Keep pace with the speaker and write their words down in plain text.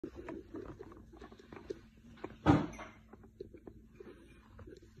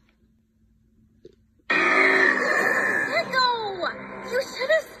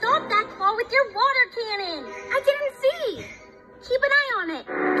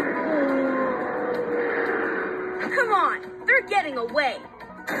getting away.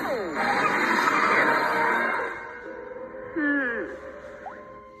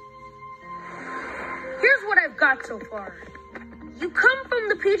 Here's what I've got so far. You come from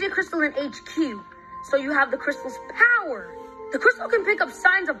the PJ Crystalline HQ, so you have the crystal's power. The crystal can pick up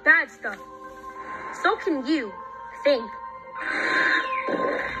signs of bad stuff. So can you, I think.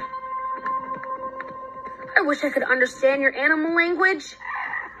 I wish I could understand your animal language.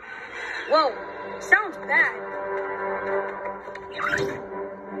 Whoa, sounds bad.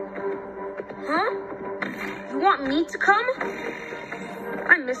 Huh? You want me to come?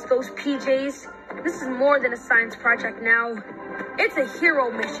 I miss those PJs. This is more than a science project now. It's a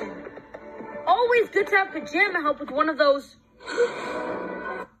hero mission. Always good to have Pajama help with one of those.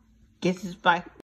 Kisses, bye.